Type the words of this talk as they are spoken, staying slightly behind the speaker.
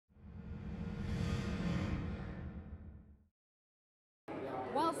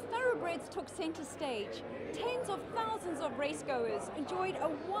thoroughbreds took centre stage, tens of thousands of racegoers enjoyed a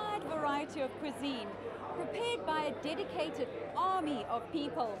wide variety of cuisine, prepared by a dedicated army of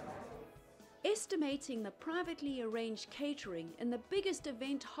people. Estimating the privately arranged catering in the biggest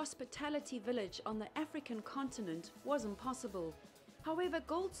event hospitality village on the African continent was impossible. However,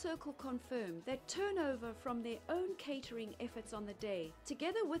 Gold Circle confirmed that turnover from their own catering efforts on the day,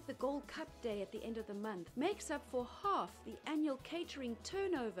 together with the Gold Cup Day at the end of the month, makes up for half the annual catering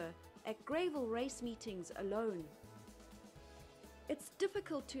turnover at gravel race meetings alone. It's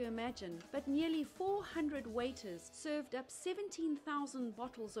difficult to imagine, but nearly 400 waiters served up 17,000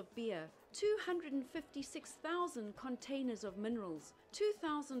 bottles of beer, 256,000 containers of minerals,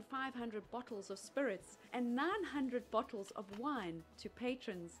 2,500 bottles of spirits, and 900 bottles of wine to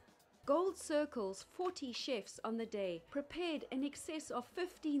patrons. Gold Circle's 40 chefs on the day prepared in excess of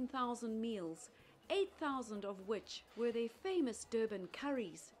 15,000 meals, 8,000 of which were their famous Durban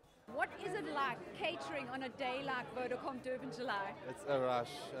curries. What is it like catering on a day like Vodacom Durban July? It's a rush,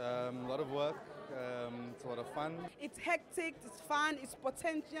 a lot of work, it's a lot of fun. It's hectic, it's fun, it's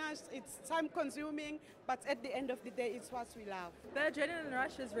potentious, it's time consuming, but at the end of the day it's what we love. The adrenaline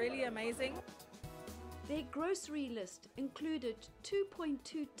rush is really amazing. Their grocery list included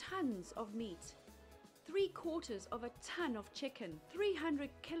 2.2 tons of meat, 3/4 of a ton of chicken, 300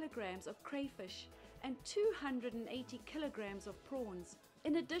 kilograms of crayfish, and 280 kilograms of prawns.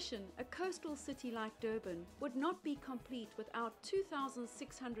 In addition, a coastal city like Durban would not be complete without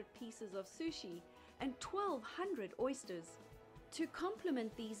 2,600 pieces of sushi and 1,200 oysters. To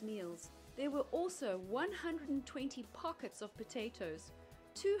complement these meals, there were also 120 pockets of potatoes,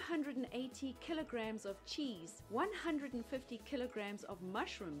 280 kilograms of cheese, 150 kilograms of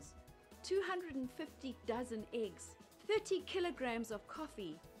mushrooms, 250 dozen eggs, 30 kilograms of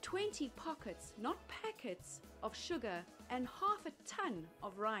coffee, 20 pockets, not packets, of sugar, and half a ton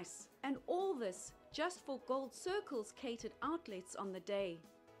of rice. And all this just for Gold Circle's catered outlets on the day.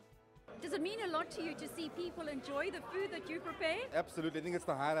 Does it mean a lot to you to see people enjoy the food that you prepare? Absolutely, I think it's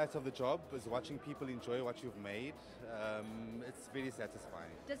the highlight of the job, is watching people enjoy what you've made. It's very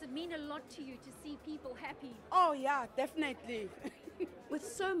satisfying. Does it mean a lot to you to see people happy? Oh yeah, definitely. With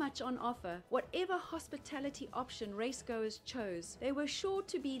so much on offer, whatever hospitality option racegoers chose, they were sure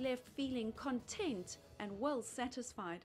to be left feeling content and well satisfied.